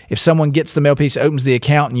cycle, if someone gets the mail piece, opens the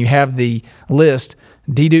account, and you have the list,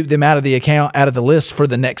 dedupe them out of the account, out of the list for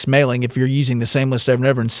the next mailing if you're using the same list over and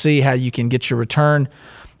over, and see how you can get your return.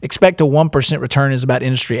 Expect a 1% return is about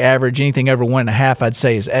industry average. Anything over 1.5, I'd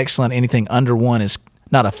say, is excellent. Anything under 1 is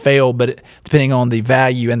not a fail, but depending on the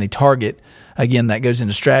value and the target, again, that goes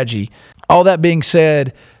into strategy. All that being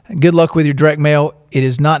said, good luck with your direct mail. It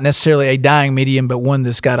is not necessarily a dying medium, but one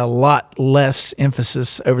that's got a lot less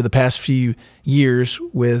emphasis over the past few years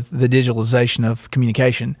with the digitalization of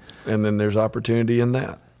communication. And then there's opportunity in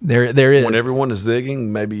that. There is. When everyone is zigging,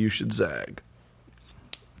 maybe you should zag.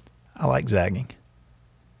 I like zagging.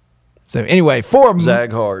 So anyway,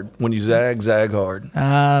 zag hard. When you zag hard.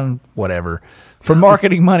 Whatever. For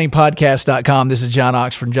marketingmoneypodcast.com, this is John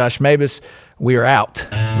Oxford and Josh Mabus. We are out.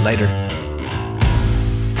 Later.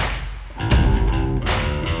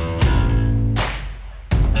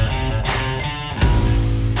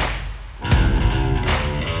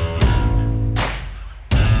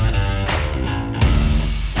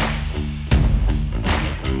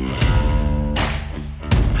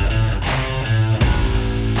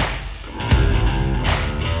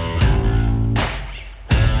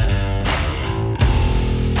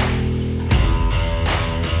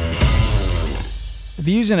 The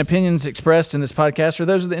views and opinions expressed in this podcast are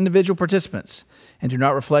those of the individual participants and do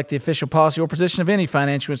not reflect the official policy or position of any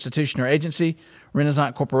financial institution or agency,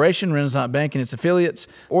 Renaissance Corporation, Renaissance Bank and its affiliates,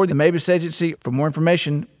 or the Mabus Agency. For more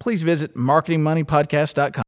information, please visit marketingmoneypodcast.com.